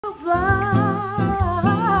I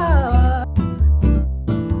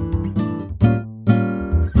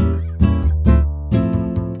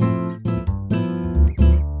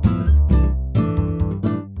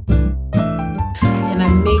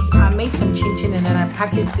made some chin-chin and then I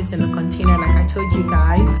packaged it in a container like I told you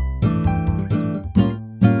guys.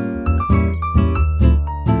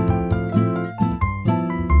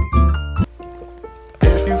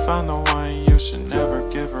 If you found the one, you should never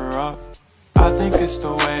give her up. I think it's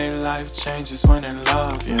the way life changes when in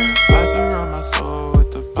love, yeah. I surround my soul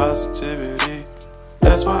with the positivity.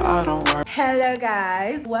 That's why I don't worry. Hello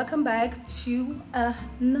guys, welcome back to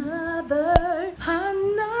another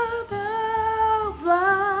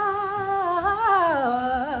vlog.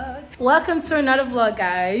 Welcome to another vlog,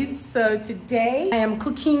 guys. So today I am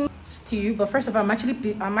cooking stew, but first of all I'm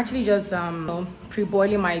actually just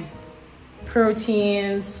pre-boiling my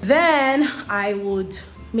proteins. Then I would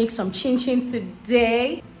make some chin-chin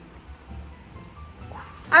today.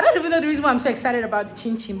 I don't even know the reason why I'm so excited about the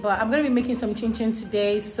chin-chin, but I'm gonna be making some chin-chin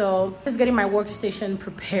today. So just getting my workstation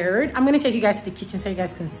prepared. I'm gonna take you guys to the kitchen so you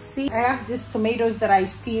guys can see. I have these tomatoes that I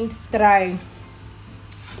steamed,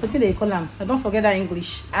 what's in the column? I don't forget that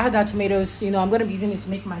English. I have that tomatoes, I'm gonna be using it to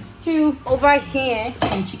make my stew. Over here,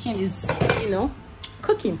 some chicken is,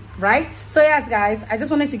 cooking, right? So yes guys, I just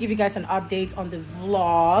wanted to give you guys an update on the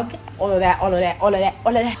vlog. All of that.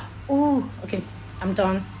 Ooh, okay, I'm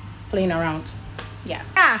done playing around. Yeah,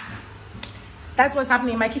 that's what's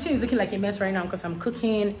happening. My kitchen is looking like a mess right now because I'm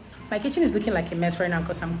cooking.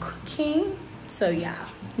 So yeah,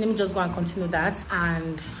 let me just go and continue that,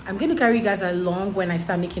 and I'm going to carry you guys along when I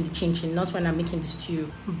start making the chin-chin, not when I'm making the stew.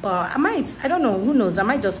 But I don't know, who knows, I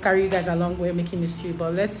might just carry you guys along when making the stew,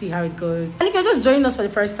 but let's see how it goes. And if you're just joining us for the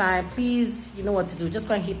first time, please, you know what to do. Just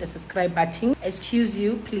go and hit the subscribe button. Excuse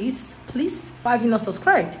you, please, why have you not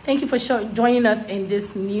subscribed? Thank you for joining us in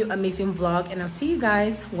this new amazing vlog, and I'll see you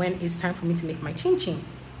guys when it's time for me to make my chin-chin.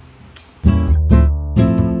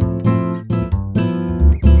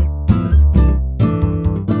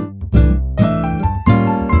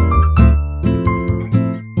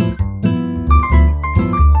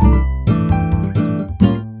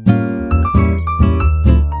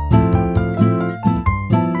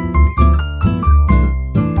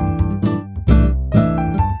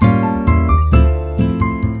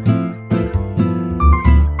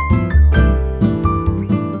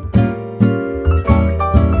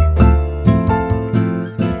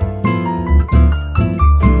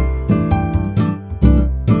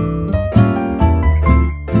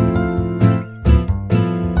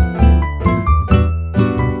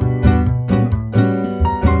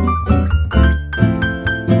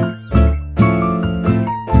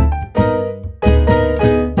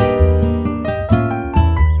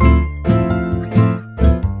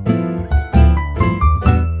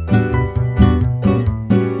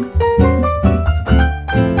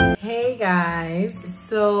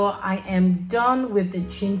 So I am done with the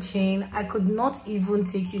chin-chin. I could not even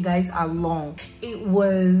take you guys along. It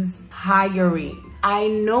was tiring. I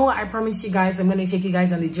know I promised you guys I'm going to take you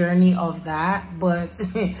guys on the journey of that, but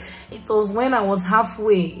it was when I was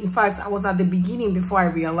halfway. In fact, I was at the beginning before I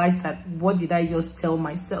realized that what did I just tell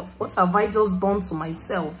myself? What have I just done to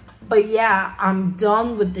myself? But yeah, I'm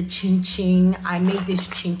done with the chin-chin. I made this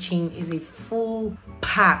chin-chin is a full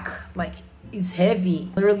pack, like it's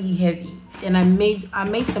heavy, really heavy. And I made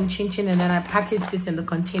some chin-chin and then I packaged it in the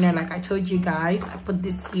container like I told you guys. I put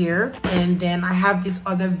this here, and then I have this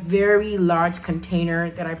other very large container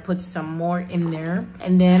that I put some more in there,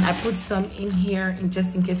 and then I put some in here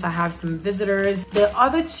just in case I have some visitors. The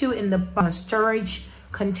other two in the storage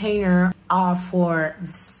container are for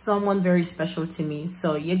someone very special to me,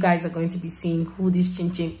 so you guys are going to be seeing who this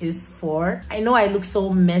chin-chin is for. I know I look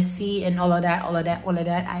so messy and all of that.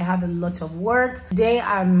 I have a lot of work today.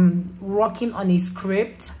 I'm working on a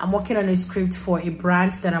script. For a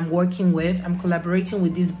brand that I'm working with. I'm collaborating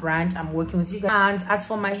with this brand. I'm working with you guys. And as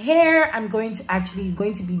for my hair, I'm going to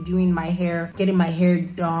be doing my hair, getting my hair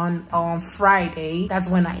done on Friday. That's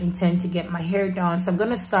when I intend to get my hair done. So I'm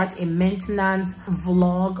gonna start a maintenance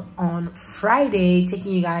vlog on Friday,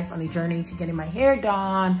 taking you guys on a journey to getting my hair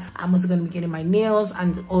done. I'm also going to be getting my nails,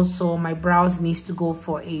 and also my brows needs to go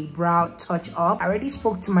for a brow touch up. I already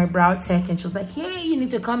spoke to my brow tech and she was like, hey, you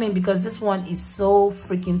need to come in because this one is so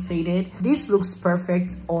freaking faded. This looks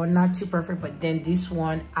perfect or not too perfect, but then this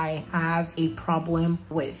one I have a problem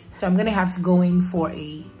with. So I'm gonna have to go in for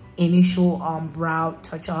a initial brow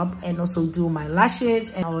touch up and also do my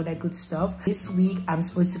lashes and all that good stuff. This week I'm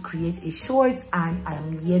supposed to create a short and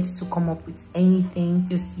I'm yet to come up with anything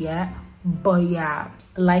just yet, but yeah,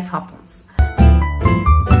 life happens.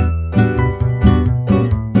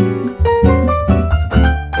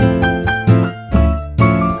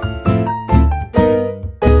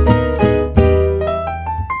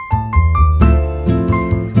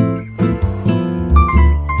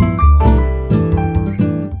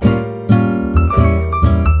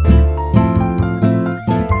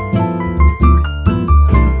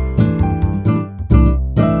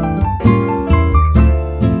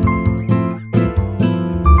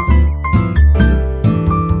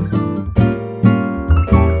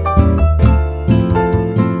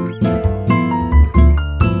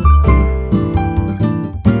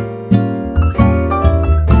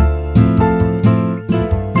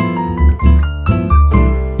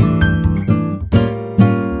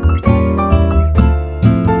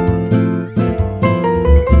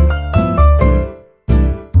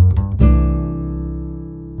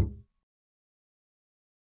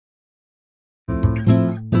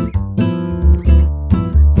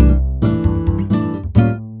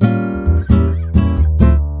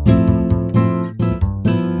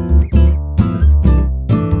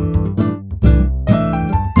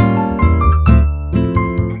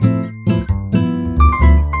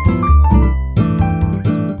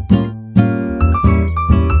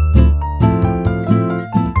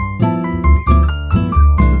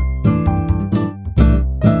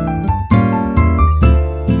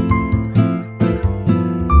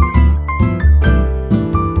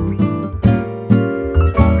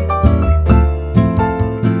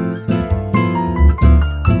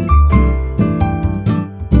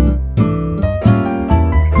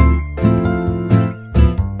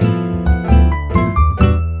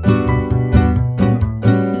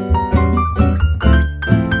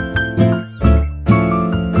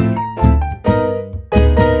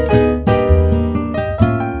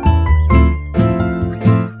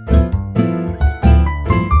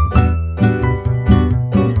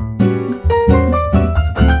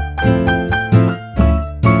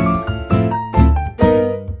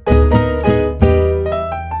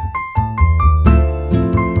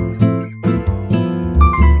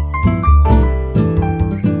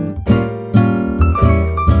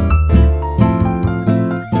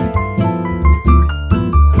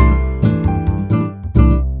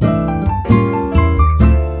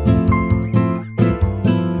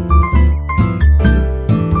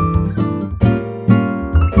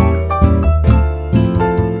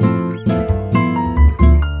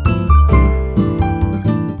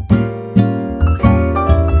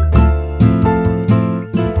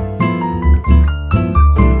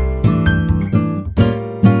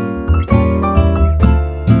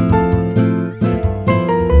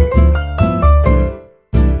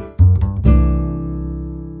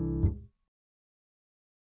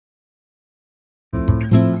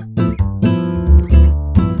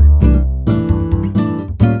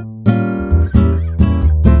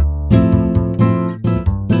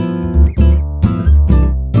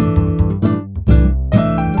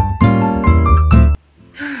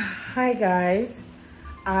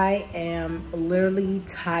 I am literally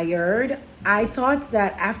tired. I thought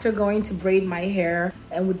that after going to braid my hair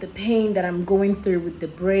and with the pain that I'm going through with the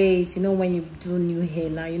braids, you know, when you do new hair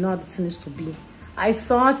now, you know how the thing is to be. I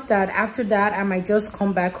thought that after that, I might just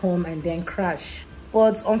come back home and then crash.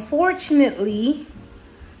 But unfortunately,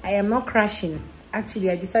 I am not crashing. Actually,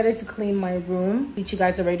 I decided to clean my room, which you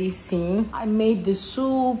guys already seen. I made the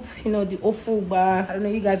soup, you know, the ofuba. I don't know,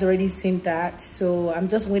 you guys already seen that. So I'm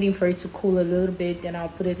just waiting for it to cool a little bit. Then I'll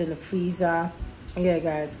put it in the freezer. Yeah,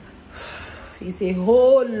 guys. It's a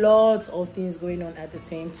whole lot of things going on at the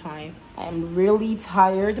same time. I'm really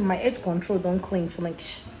tired. My edge control don't clean for like...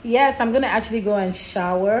 Yes, I'm gonna actually go and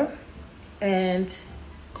shower and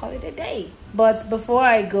call it a day. But before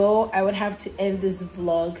I go, I would have to end this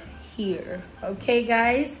vlog here. Okay,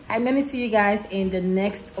 guys, I'm gonna see you guys in the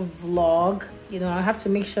next vlog. You know, I have to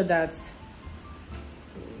make sure that...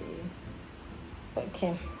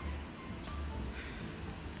 Okay.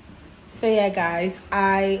 So yeah, guys,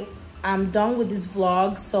 I'm done with this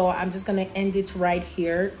vlog, so I'm just gonna end it right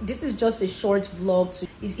here. This is just a short vlog.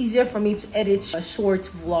 It's easier for me to edit short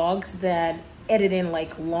vlogs than editing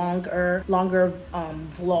like longer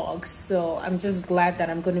vlogs. So I'm just glad that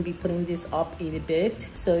I'm going to be putting this up in a bit.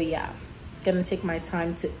 So yeah, gonna take my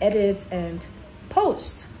time to edit and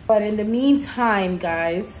post. But in the meantime,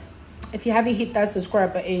 guys, if you haven't hit that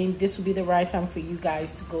subscribe button, this will be the right time for you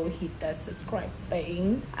guys to go hit that subscribe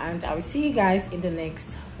button, and I will see you guys in the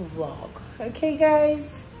next vlog. Okay,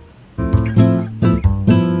 guys.